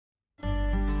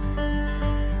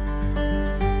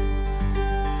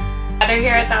Heather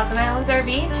here at Thousand Islands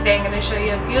RV. Today I'm going to show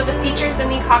you a few of the features in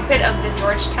the cockpit of the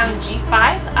Georgetown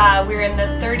G5. We're in the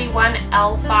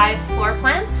 31L5 floor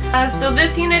plan. So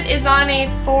this unit is on a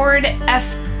Ford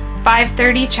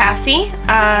F530 chassis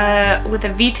with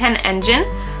a V10 engine.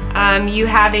 You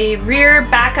have a rear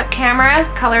backup camera,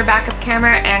 color backup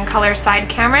camera, and color side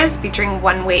cameras featuring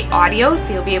one-way audio,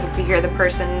 so you'll be able to hear the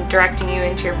person directing you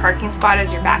into your parking spot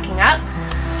as you're backing up.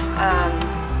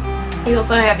 You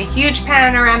also have a huge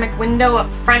panoramic window up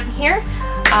front here,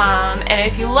 and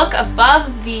if you look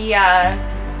above the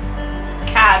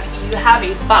cab, you have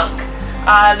a bunk.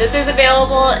 This is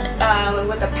available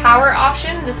with a power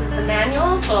option. This is the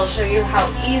manual, so I'll show you how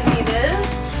easy it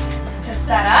is to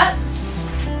set up.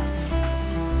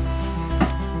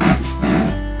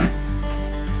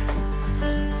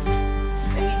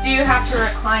 You have to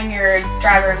recline your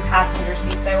driver and passenger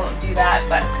seats. I won't do that,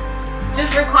 but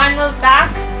just recline those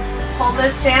back, pull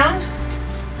this down,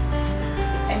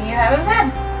 and you have a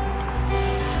bed.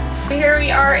 Here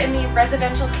we are in the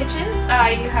residential kitchen.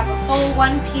 You have a full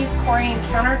one-piece Corian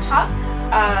countertop,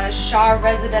 Shaw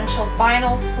residential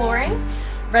vinyl flooring,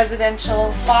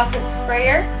 residential faucet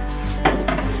sprayer.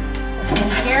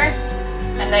 In here,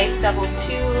 a nice double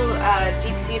two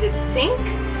deep-seated sink.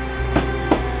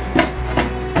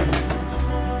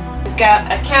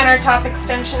 Got a countertop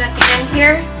extension at the end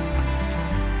here,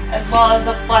 as well as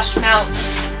a flush mount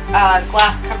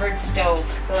glass covered stove,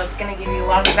 so that's going to give you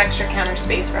lots of extra counter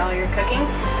space for all your cooking,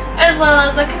 as well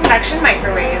as a convection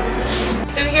microwave.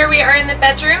 So here we are in the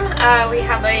bedroom. We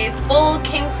have a full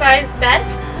king size bed,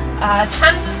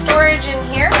 tons of storage in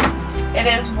here. It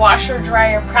is washer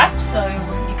dryer prepped, so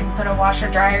you can put a washer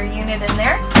dryer unit in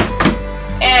there.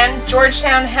 And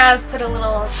Georgetown has put a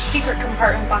little secret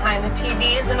compartment behind the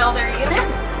TVs and all their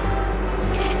units.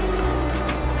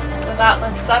 So that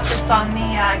lifts up, it's on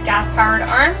the gas-powered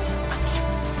arms,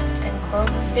 and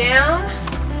closes down,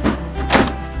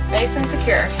 nice and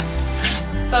secure.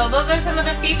 So those are some of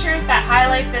the features that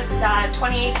highlight this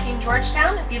 2018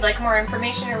 Georgetown. If you'd like more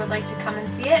information or would like to come and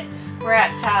see it, we're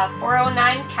at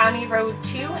 409 County Road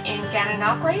 2 in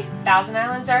Gananoque, Thousand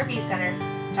Islands RV Center.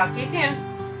 Talk to you soon.